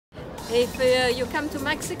If you come to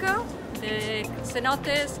Mexico, the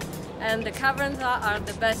cenotes and the caverns are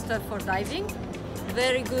the best for diving.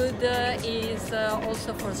 Very good is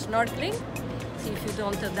also for snorkeling, if you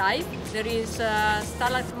don't dive. There is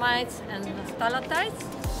stalagmites and stalactites,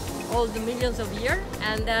 all the millions of years,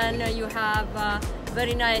 and then you have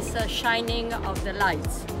very nice shining of the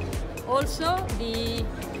lights. Also, the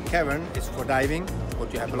cavern is for diving,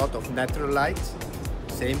 but you have a lot of natural lights.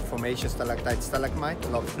 Same formation, stalactite, stalagmite, a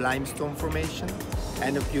lot of limestone formation,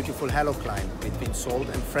 and a beautiful halocline between salt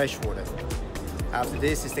and fresh water. After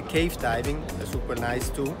this is the cave diving, super nice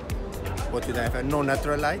too, but you have no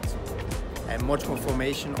natural light and much more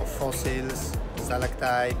formation of fossils,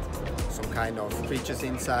 stalactite, some kind of creatures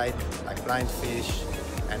inside, like blind fish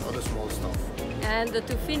and other small stuff. And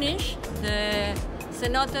to finish, the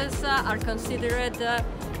Cenotes are considered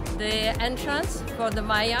the entrance for the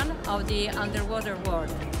Mayan of the underwater world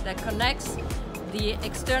that connects the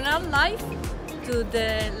external life to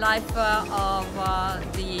the life of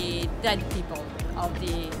the dead people of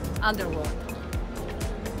the underworld.